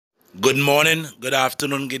Good morning, good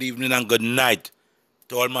afternoon, good evening, and good night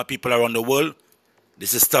to all my people around the world.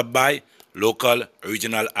 This is Stop By, local,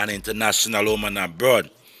 regional, and international, home and abroad.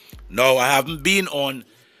 Now, I haven't been on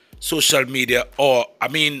social media,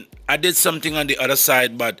 I did something on the other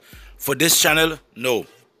side, but for this channel, no.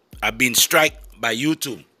 I've been struck by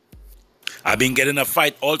YouTube. I've been getting a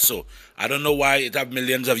fight also. I don't know why it have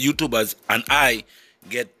millions of YouTubers, and I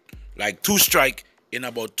get like 2 strikes in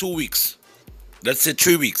about 2 weeks. Let's say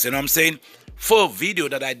 3 weeks, you know what I'm saying? For a video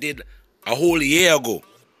that I did a whole year ago.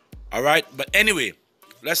 Alright? But anyway,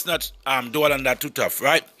 let's not dwell on that too tough,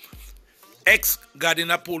 right?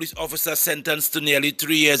 Ex-Gardiner police officer sentenced to nearly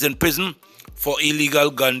 3 years in prison for illegal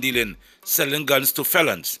gun dealing, selling guns to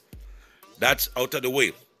felons. That's out of the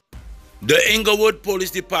way. The Inglewood Police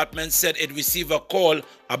Department said it received a call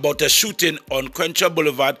about a shooting on Crenshaw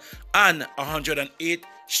Boulevard and 108th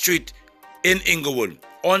Street in Inglewood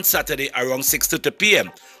on Saturday around 6:30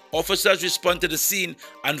 p.m. Officers responded to the scene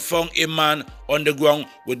and found a man on the ground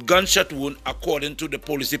with gunshot wound, according to the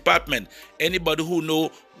police department. Anybody who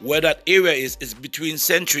know where that area is between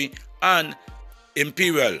Century and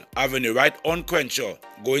Imperial Avenue, right on Crenshaw,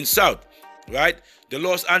 going south, right? The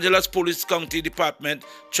Los Angeles Police County Department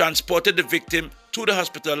transported the victim to the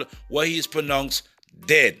hospital where he was pronounced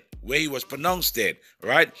dead,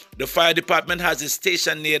 right? The fire department has a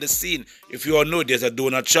station near the scene. If you all know, there's a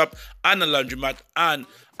donut shop and a laundromat and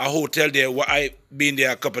a hotel there where I've been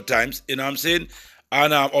there a couple of times, you know what I'm saying?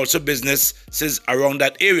 And also businesses around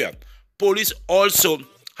that area. Police also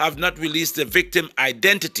have not released the victim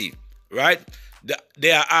identity, right?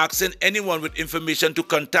 They are asking anyone with information to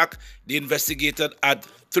contact the investigator at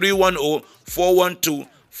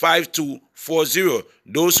 310-412-5240.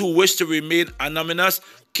 Those who wish to remain anonymous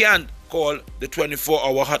can call the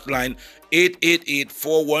 24-hour hotline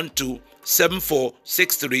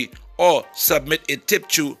 888-412-7463 or submit a tip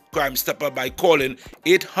to Crime Stopper by calling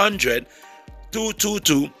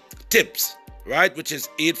 800-222-TIPS, right, which is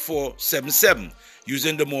 8477,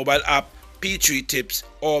 using the mobile app P3 Tips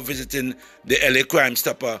or visiting the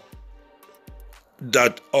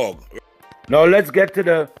LACrimestopper.org. Now let's get to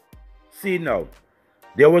the scene now.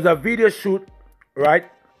 There was a video shoot, right,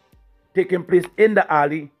 taking place in the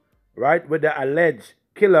alley, right, with the alleged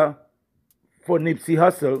killer for Nipsey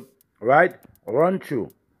Hussle, right, run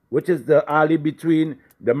through, which is the alley between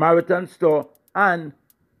the Marathon store and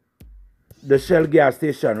the Shell gas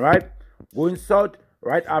station, right? Going south,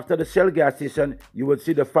 right after the Shell gas station, you will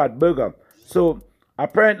see the Fat Burger. So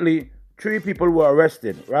apparently 3 people were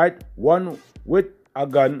arrested, right? One with a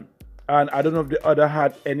gun, and I don't know if the other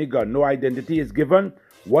had any gun. No identity is given.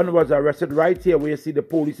 One was arrested right here where you see the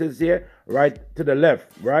police is here, right to the left,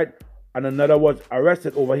 right? And another was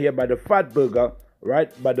arrested over here by the Fat Burger,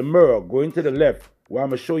 right by the mirror, going to the left. Well, I'm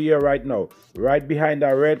going to show you right now. Right behind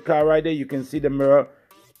that red car right there, you can see the mirror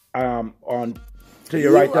on to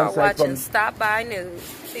your right-hand side. You are watching Stop By News.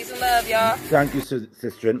 Peace and love, y'all. Thank you,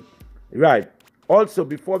 sister. Right. Also,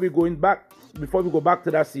 before we go back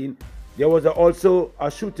to that scene, there was also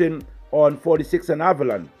a shooting on 46 and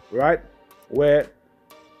Avalon, right, where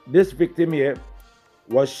this victim here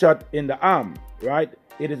was shot in the arm, right?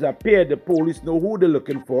 It is appeared the police know who they're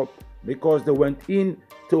looking for because they went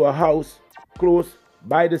into a house close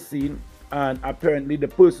by the scene, and apparently the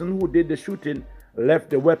person who did the shooting left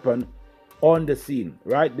the weapon on the scene,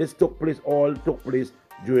 right? This took place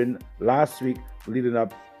during last week leading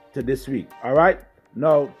up to this week, all right?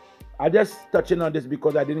 Now, I just touching on this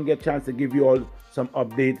because I didn't get a chance to give you all some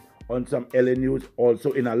update on some LA news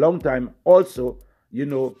also in a long time. Also, you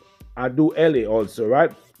know, I do LA also,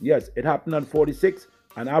 right? Yes, it happened on 46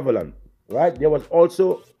 and Avalon, right? There was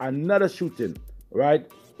also another shooting, right,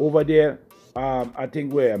 over there, I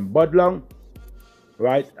think we're in Budlong,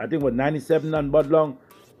 right? I think we're 97 on Budlong.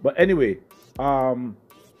 But anyway,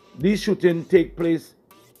 these shootings take place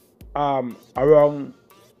around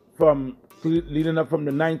leading up from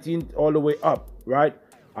the 19th all the way up, right?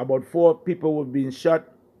 About 4 people were being shot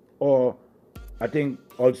or I think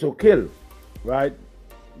also killed, right?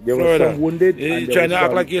 There were some wounded. You trying to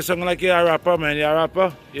act like you're something like you're a rapper, man. You're a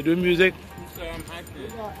rapper? You do music?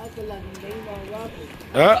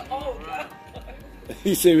 Huh?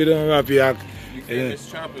 He said we don't rap, you act.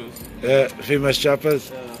 Famous choppers. Famous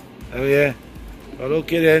choppers? Oh, yeah. Well,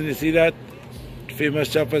 okay then, you see that? Famous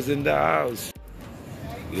choppers in the house.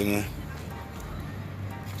 You know?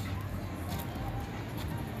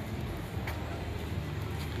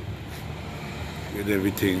 With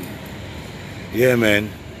everything. Yeah, man.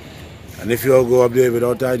 And if you all go up there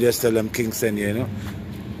without I just tell them King send you, you know?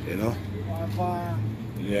 You know?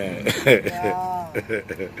 Yeah.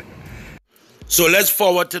 So let's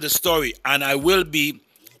forward to the story, and I will be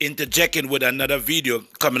interjecting with another video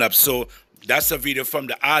coming up. So that's a video from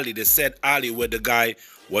the alley, the said alley where the guy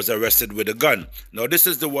was arrested with a gun. Now this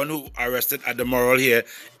is the one who arrested at the Moral here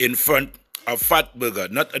in front of Fatburger,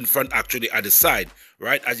 not in front, actually at the side,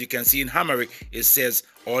 right? As you can see in Hamerick, it says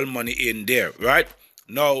all money in there, right?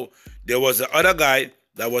 Now there was the other guy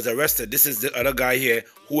that was arrested. This is the other guy here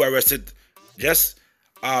who arrested just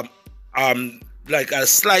like a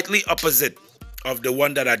slightly opposite of the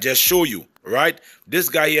one that I just showed you, right? This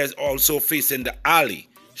guy here is also facing the alley,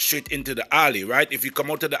 straight into the alley, right? If you come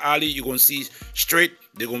out of the alley, you're going to see straight,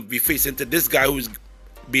 they're going to be facing to this guy who's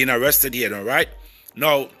being arrested here, all right?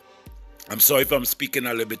 Now, I'm sorry if I'm speaking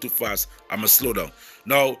a little bit too fast. I'm going to slow down.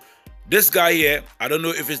 Now, this guy here, I don't know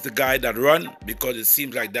if it's the guy that run, because it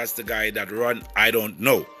seems like that's the guy that run. I don't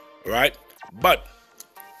know, right? But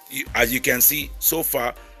as you can see so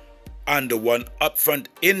far, and the one up front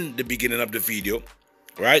in the beginning of the video,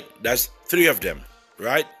 right? That's 3 of them,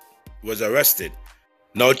 right? Was arrested.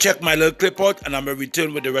 Now check my little clip out, and I'm gonna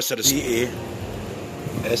return with the rest of the story.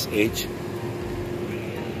 P-A-S-H-I-E-T-V.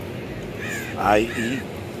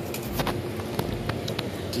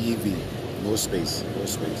 No space,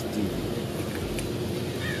 TV.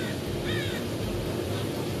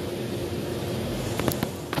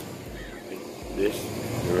 This,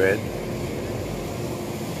 the red.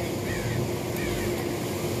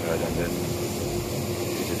 And then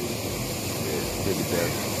teddy bear.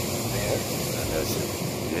 And that's it.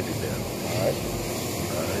 Teddy bear. Alright.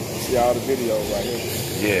 See all the video right here.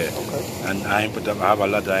 Yeah. Okay. And I ain't put up, I have a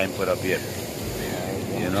lot that I ain't put up yet.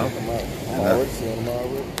 You know? Check them out. I'm already seeing them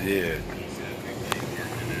already. Yeah.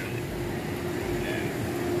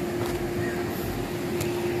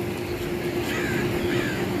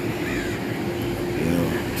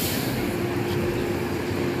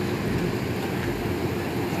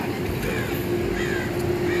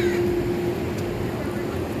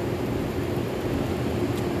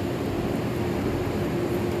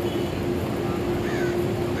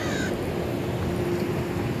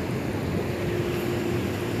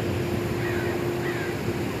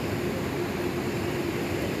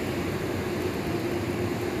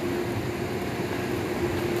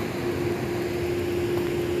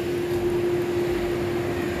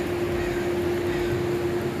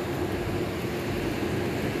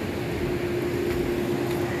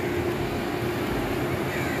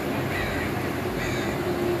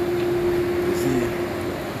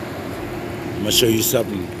 I'm gonna show you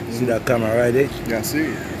something. See that camera right there? Yeah, I see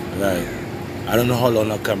it. Right. I don't know how long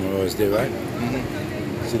that camera was there, right?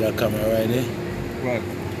 See that camera right there? Right.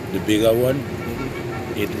 The bigger one,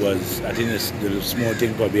 it was, I think the small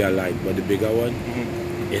thing probably a light, but the bigger one,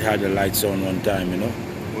 it had the lights on one time, you know?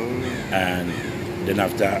 And then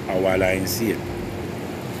after a while I didn't see it.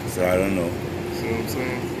 So I don't know. See what I'm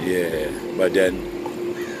saying? Yeah, but then,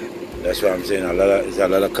 that's what I'm saying, it's a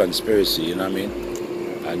lot of conspiracy, you know what I mean?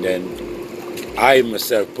 And then, I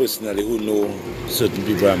myself personally, who know certain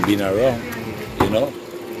people I'm being around, you know,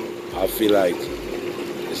 I feel like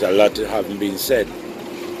there's a lot that haven't been said,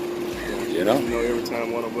 you know? You know, every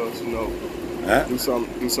time one of us, Huh? do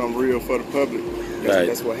something real for the public, Right.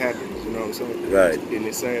 that's what happens, you know what I'm saying? Right. And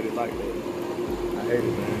it's saying it like that. I hate it,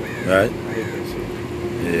 man. Right? I hate that shit.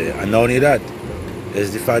 Yeah, and not only that,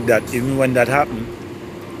 there's the fact that even when that happened,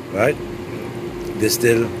 right, they're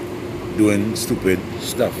still doing stupid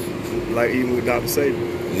stuff. Like even with Dr.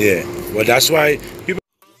 Saban. Yeah, well that's why people...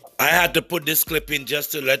 I had to put this clip in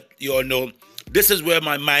just to let you all know this is where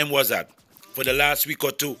my mind was at for the last week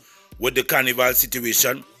or two with the carnival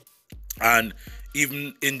situation, and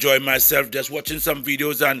even enjoy myself just watching some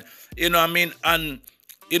videos and, you know what I mean, and,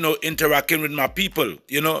 you know, interacting with my people,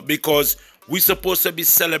 you know, because we're supposed to be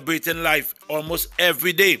celebrating life almost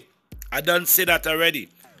every day. I done say that already,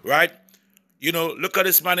 right? You know, look at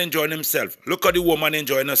this man enjoying himself. Look at the woman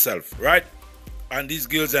enjoying herself, right? And these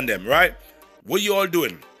girls and them, right? What you all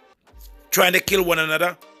doing? Trying to kill one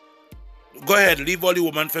another? Go ahead, leave all the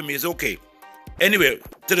woman for me. It's okay. Anyway,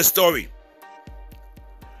 to the story.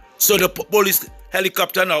 So the police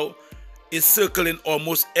helicopter now is circling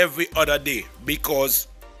almost every other day because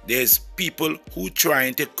there's people who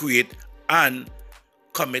trying to create and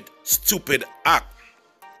commit stupid act,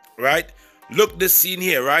 right? Look this scene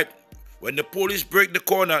here, right? When the police break the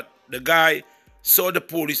corner, the guy saw the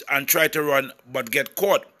police and tried to run but get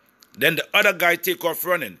caught. Then the other guy take off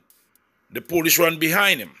running. The police run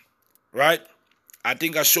behind him, right? I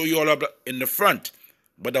think I show you all up in the front,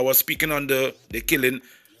 but I was speaking on the killing,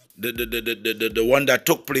 the one that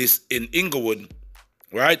took place in Inglewood,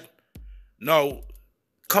 right? Now,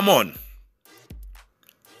 come on.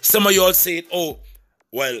 Some of y'all say, oh,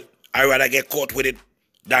 well, I'd rather get caught with it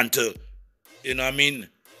than to, you know what I mean,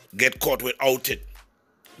 get caught without it.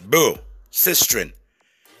 Bro, sister,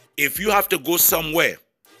 if you have to go somewhere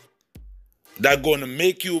that's going to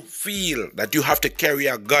make you feel that you have to carry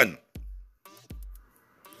a gun,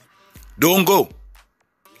 don't go.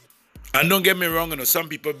 And don't get me wrong, you know, some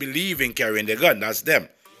people believe in carrying the gun. That's them.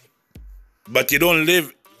 But you don't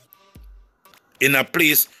live in a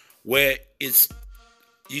place where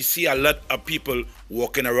you see a lot of people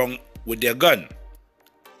walking around with their gun.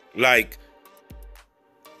 Like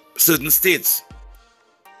certain states.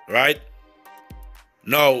 Right?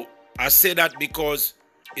 Now, I say that because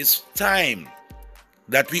it's time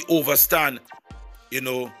that we understand, you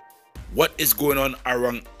know, what is going on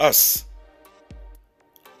around us.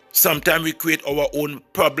 Sometimes we create our own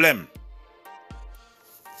problem.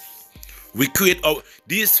 We create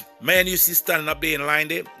these men you see standing up there in line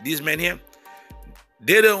there, these men here,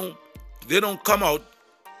 they don't come out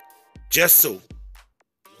just so.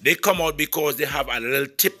 They come out because they have a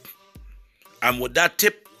little tip. And with that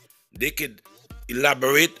tip, they could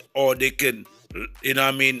elaborate, or they can, you know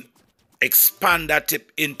what I mean, expand that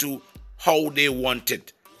tip into how they want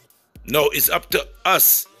it. Now, it's up to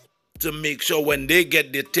us to make sure when they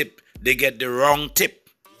get the tip, they get the wrong tip.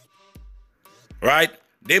 Right?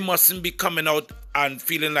 They mustn't be coming out and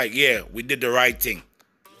feeling like, yeah, we did the right thing.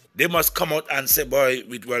 They must come out and say, boy,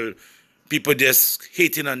 well, people just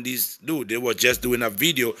hating on these dude. They were just doing a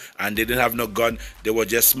video and they didn't have no gun. They were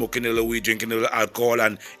just smoking a little weed, drinking a little alcohol,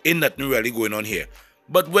 and ain't nothing really going on here.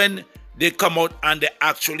 But when they come out and they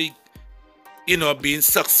actually, you know, being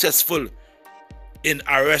successful in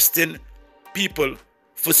arresting people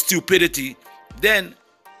for stupidity, then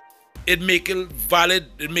it make it valid.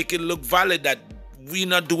 It make it look valid that we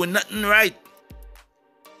not doing nothing right.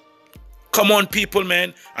 Come on, people,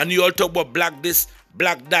 man. And you all talk about black this,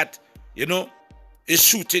 black that. You know, it's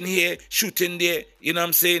shooting here, shooting there, you know what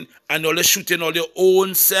I'm saying? And all the shooting all your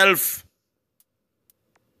own self.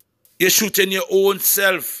 You're shooting your own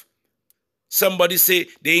self. Somebody say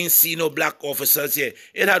they ain't see no black officers here.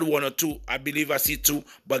 It had one or two. I believe I see two.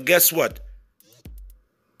 But guess what?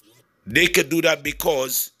 They could do that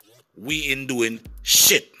because we ain't doing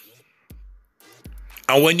shit.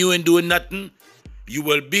 And when you ain't doing nothing, you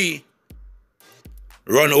will be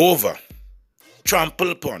run over, trampled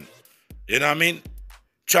upon. You know what I mean?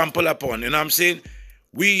 Trample upon. You know what I'm saying?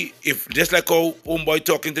 If just like our homeboy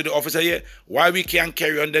talking to the officer here, why we can't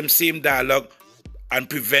carry on them same dialogue and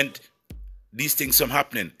prevent these things from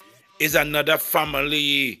happening? Is another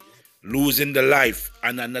family losing their life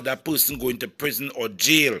and another person going to prison or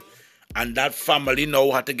jail, and that family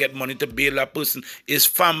now have to get money to bail that person. Is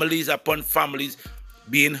families upon families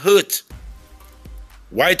being hurt.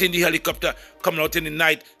 White in the helicopter coming out in the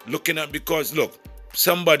night looking at, because look,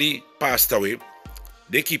 somebody passed away.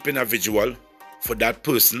 They keeping a visual for that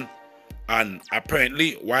person, and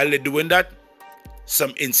apparently while they're doing that,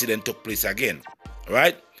 some incident took place again,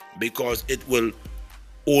 right? Because it will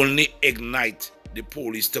only ignite the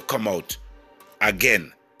police to come out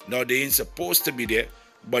again. Now they ain't supposed to be there,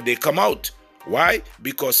 but they come out. Why?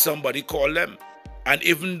 Because somebody called them. And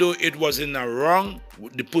even though it was in a wrong,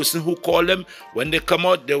 the person who called them, when they come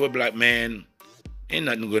out, they will be like, man, ain't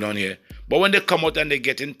nothing going on here. But when they come out and they're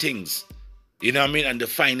getting things, you know what I mean, and they're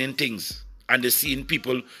finding things, and they're seeing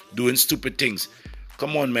people doing stupid things,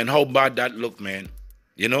 come on, man, how bad that look, man?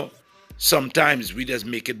 You know, sometimes we just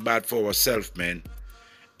make it bad for ourselves, man.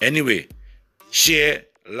 Anyway, share,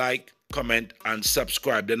 like, comment, and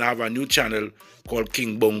subscribe. Then I have a new channel called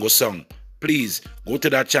King Bongo Song. Please go to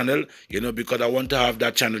that channel, you know, because I want to have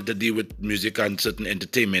that channel to deal with music and certain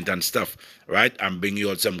entertainment and stuff, right? And bring you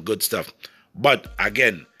all some good stuff. But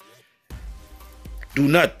again, do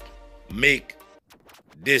not make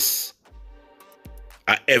this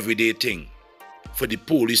an everyday thing for the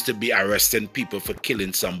police to be arresting people for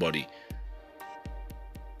killing somebody.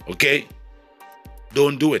 Okay?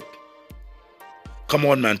 Don't do it. Come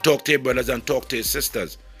on, man. Talk to your brothers and talk to your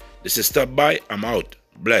sisters. This is Stop By. I'm out.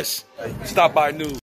 Bless. Stop By News.